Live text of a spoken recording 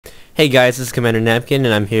Hey guys, this is CommanderNapkin and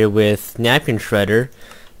I'm here with Napkin Shredder.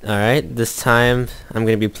 Alright, this time I'm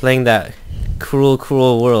going to be playing that cruel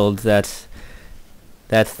world that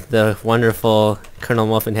the wonderful Colonel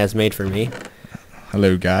Muffin has made for me.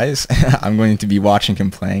 Hello guys, I'm going to be watching him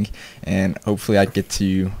playing and hopefully I get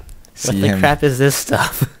to see him. What the crap is this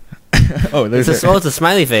stuff? Oh, it's a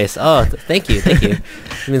smiley face. Oh, thank you. It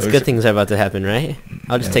means good things are about to happen, right?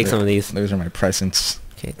 I'll just take some of these. Those are my presents.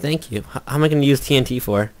 Okay, thank you. How am I going to use TNT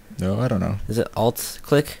for? No, I don't know. Is it alt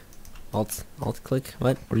click? Alt click?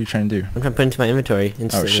 What? What are you trying to do? I'm trying to put it into my inventory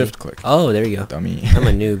instantly. Oh, shift click. Oh, there you go. Dummy. I'm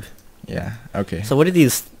a noob. Yeah, okay. So what are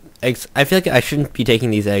these eggs? I feel like I shouldn't be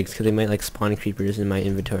taking these eggs because they might like spawn creepers in my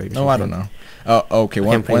inventory. No, I don't know. Oh, okay.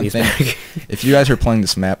 One thing. If you guys are playing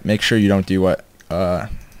this map, make sure you don't do what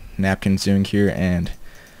Napkin's doing here and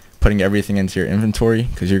putting everything into your inventory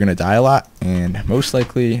because you're gonna die a lot and most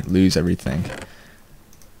likely lose everything.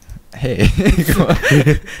 Hey.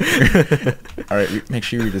 Alright, make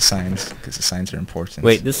sure you read the signs because the signs are important.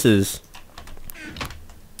 Wait, this is...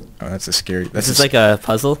 Oh, that's a scary... This is like a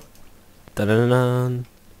puzzle? Dun-dun-dun.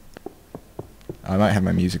 I might have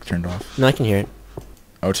my music turned off. No, I can hear it.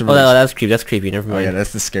 Oh, it's a really that's creepy. That's creepy. Never mind. Oh yeah,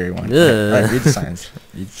 that's the scary one. Alright, read the signs.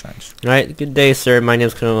 Read the signs. Alright, good day, sir. My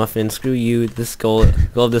name's Colonel Muffin. Screw you. This goal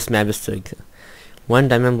of this map is to... One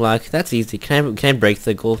diamond block. That's easy. Can I break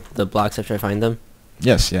the blocks after I find them?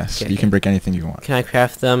 Yes. Okay, you can break anything you want. Can I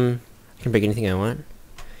craft them? I can break anything I want.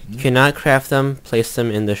 You cannot craft them. Place them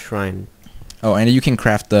in the shrine. Oh, and you can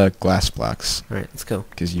craft the glass blocks. Alright, let's go.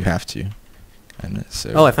 Because you have to. And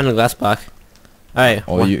so. Oh, I found a glass block. Alright,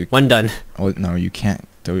 one done. Oh no, you can't.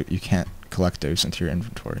 You can't collect those into your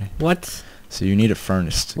inventory. What? So you need a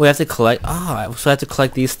furnace. We have to collect. Oh, so I have to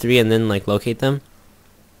collect these three and then like locate them.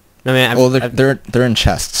 No, man. Well, they're in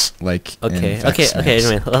chests, like. Okay.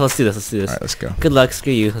 Anyway, let's do this. All right, let's go. Good luck.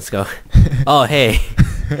 Screw you. Let's go. Oh, hey.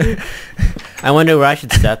 I wonder where I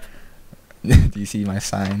should step. Do you see my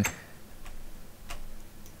sign?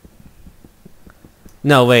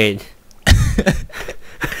 No, wait.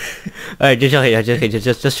 All right, just shut up.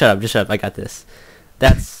 Just shut up. I got this.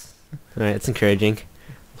 That's all right. It's encouraging.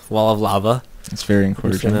 Wall of lava. It's very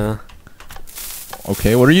encouraging.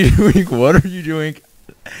 Okay, what are you doing? What are you doing?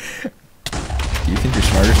 Do you think you're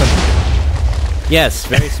smart or something? Yes,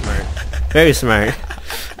 very smart. Very smart.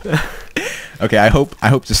 Okay, I hope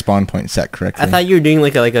the spawn point set correctly. I thought you were doing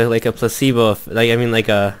like a placebo, like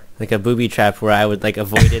a booby trap where I would like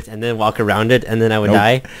avoid it and then walk around it and then I would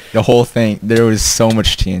die. The whole thing. There was so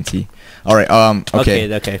much TNT. All right. Okay.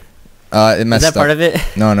 It messed up. Is that part of it?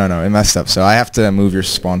 No. It messed up. So I have to move your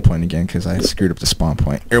spawn point again because I screwed up the spawn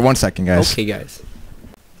point. Here, 1 second, guys. Okay, guys.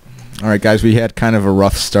 All right, guys. We had kind of a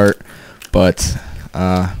rough start, but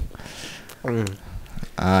I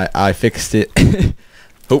fixed it.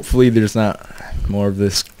 Hopefully, there's not more of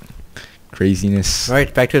this craziness. All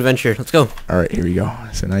right, back to adventure. Let's go. All right, here we go.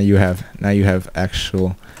 So now you have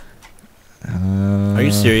actual. Are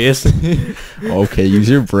you serious? Okay, use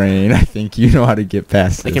your brain. I think you know how to get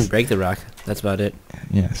past this. I can break the rock. That's about it.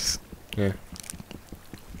 Yes. Yeah.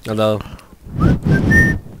 Although,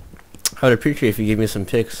 I would appreciate if you gave me some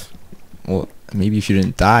picks. Well, maybe if you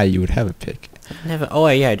didn't die, you would have a pick. Oh,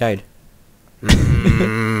 yeah, I died.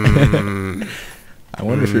 I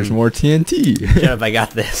wonder if there's more TNT. Shut up, I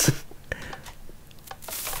got this.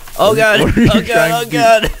 Oh god! Oh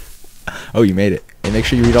god! Oh, you made it. Hey, make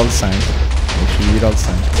sure you read all the signs.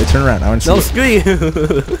 Hey, turn around. I want to see. No, screw you!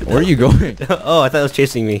 Where are you going? Oh, I thought it was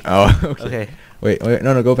chasing me. Oh, okay. Okay. Wait,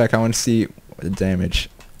 no, go back. I want to see the damage.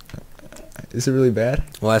 Is it really bad?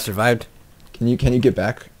 Well, I survived. Can you get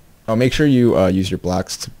back? Oh, make sure you use your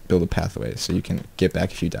blocks to build a pathway so you can get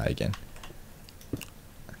back if you die again.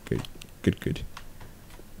 Good.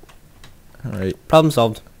 Alright. Problem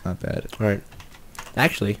solved. Not bad. Alright.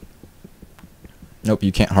 Actually. Nope,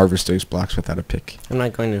 you can't harvest those blocks without a pick. I'm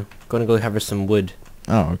not going to. Going to go harvest some wood.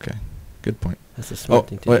 Oh, okay. Good point. That's a smart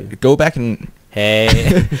thing to do. Go back and...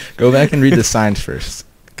 Hey. Go back and read the signs first.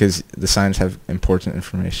 Because the signs have important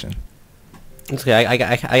information. It's okay.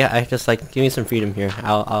 I just like give me some freedom here.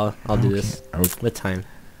 I'll do this with time.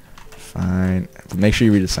 Fine. But make sure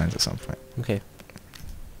you read the signs at some point. Okay.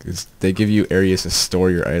 Because they give you areas to store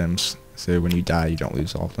your items, so when you die, you don't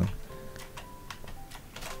lose all of them.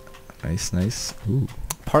 Nice. Ooh.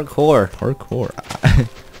 Parkour.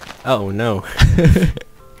 Oh no.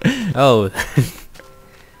 Oh.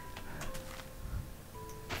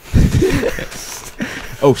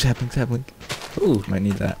 Oh, sapling. Ooh. Might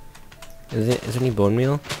need that. Is there any bone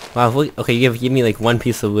meal? Wow. Okay, you give me like one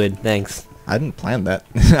piece of wood. Thanks. I didn't plan that.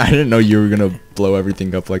 I didn't know you were gonna blow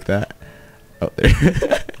everything up like that. out there.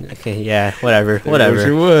 Okay, yeah, whatever. There Whatever. goes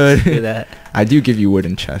your wood. Do that. I do give you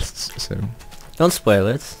wooden chests, so. Don't spoil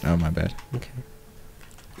it. Oh, my bad. Okay.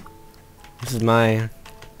 This is my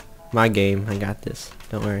game. I got this.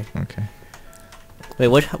 Don't worry. Okay. Wait,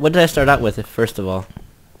 what did I start out with first of all?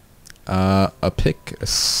 A pick, a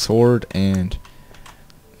sword, and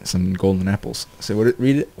some golden apples. So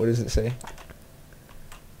read it. What does it say?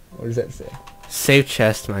 What does that say? Save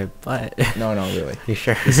chest, my butt. No, really. You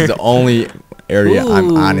sure? This is the only area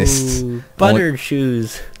I'm honest. Buttered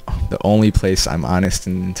shoes. The only place I'm honest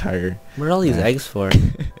in the entire. What are all these eggs for?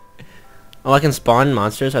 Oh, I can spawn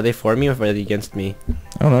monsters. Are they for me or are they against me?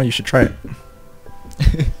 I don't know. You should try it.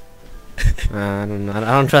 I don't know. I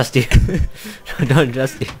don't trust you. I don't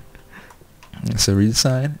trust you. So read the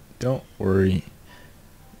sign. Don't worry.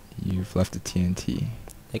 You've left the TNT.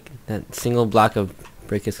 Like that single block of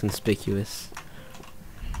brick is conspicuous.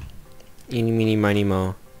 Eeny, meeny, miny,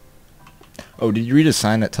 mo. Oh, did you read a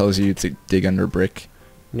sign that tells you to dig under brick?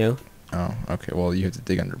 No. Oh, okay. Well, you have to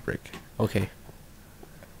dig under brick Okay.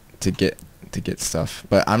 to get stuff.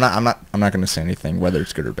 But I'm not gonna say anything whether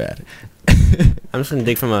it's good or bad. I'm just gonna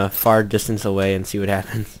dig from a far distance away and see what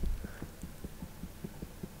happens.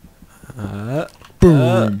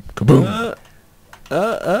 Boom! Kaboom!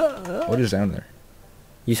 What is down there?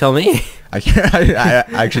 You tell me. I can't. I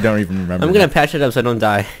actually don't even remember. I'm gonna patch it up so I don't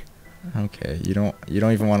die. Okay. You don't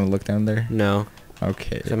even want to look down there? No.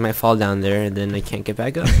 Okay. So I might fall down there and then I can't get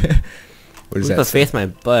back up. What is Leap that? of faith, my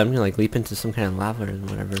butt. I'm gonna like leap into some kind of lava or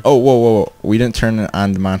whatever. Oh, whoa! We didn't turn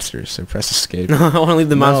on the monsters, so press escape. No, I want to leave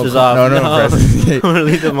the monsters off. No, press escape. I want to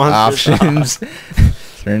leave the monsters Options.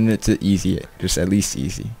 off. Turn it to easy, just at least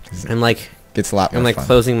easy. I'm like, Gets a lot more I'm like fun.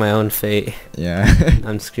 closing my own fate. Yeah.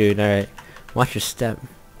 I'm screwed. All right, watch your step.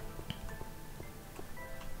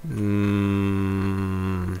 What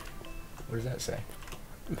does that say?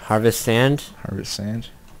 Harvest sand. Harvest sand.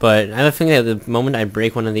 But I have a feeling that the moment I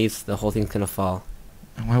break one of these, the whole thing's gonna fall.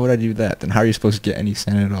 Why would I do that? Then how are you supposed to get any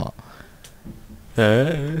sand at all?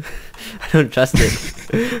 I don't trust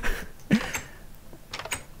it.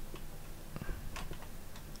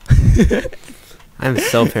 I'm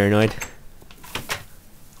so paranoid.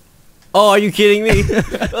 Oh, are you kidding me?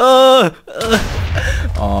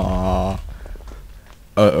 Aww.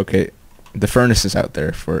 Oh, okay. The furnace is out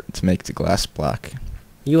there to make the glass block.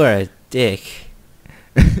 You are a dick.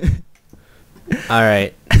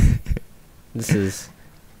 Alright. This is...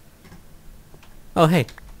 Oh, hey.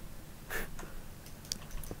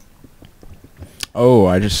 Oh,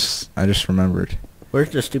 I just remembered. Where's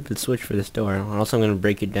the stupid switch for this door? Or else I'm gonna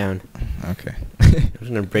break it down. Okay. I'm just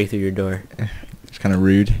gonna break through your door. It's kind of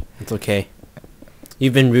rude. It's okay.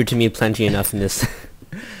 You've been rude to me plenty enough in this.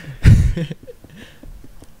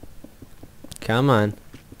 Come on.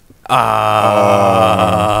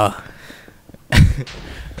 Ah.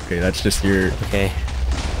 Okay, that's just your... Okay.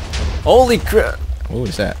 Holy crap! What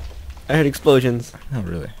was that? I heard explosions. Oh,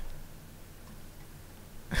 really?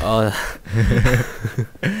 Oh.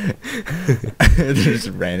 Just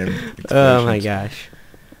random explosions. Oh my gosh.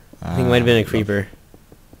 I think it might have been a creeper.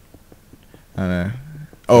 I don't know.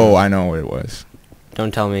 Oh, I know what it was.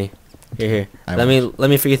 Don't tell me. Here. I Let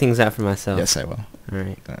me figure things out for myself. Yes, I will.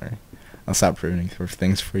 Alright. Alright. I'll stop pruning for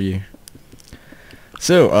things for you.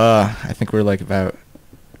 So, I think we're like about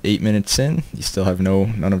 8 minutes in. You still have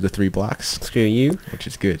none of the 3 blocks. Screw you. Which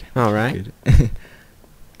is good. Alright. Good.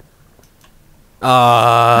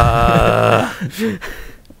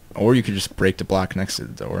 Or you could just break the block next to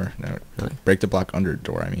the door. No, Really? break the block under the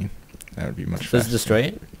door, I mean. That would be much faster. Does it destroy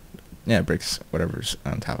it? Yeah, it breaks whatever's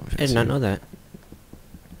on top of it. I did not know that.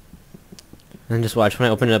 And just watch, when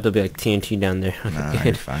I open it up, there'll be like TNT down there. Nah, Good.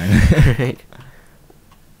 you're fine. Alright.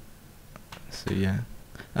 So, yeah.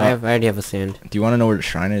 I already have a sand. Do you want to know where the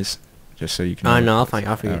shrine is? Just so you can... No, I'll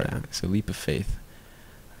figure it out. So, leap of faith.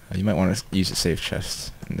 You might want to use a safe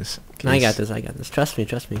chest in this case. No, I got this. Trust me.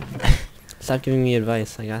 Stop giving me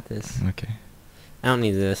advice. I got this. Okay. I don't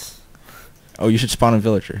need this. Oh, you should spawn a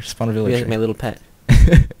villager. Spawn a Be villager. like my little pet.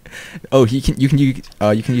 Oh, you can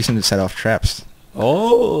use him to set off traps.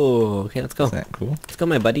 Oh, okay, let's go. Is that cool? Let's go,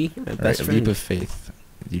 my buddy. My best Alright, friend. leap of faith.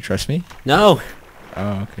 Do you trust me? No!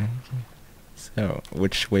 Oh, okay. So,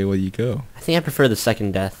 which way will you go? I think I prefer the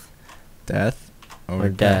second death. Death? Or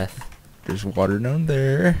death. There's water down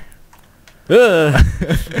there. Ugh.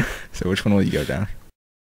 So which one will you go down?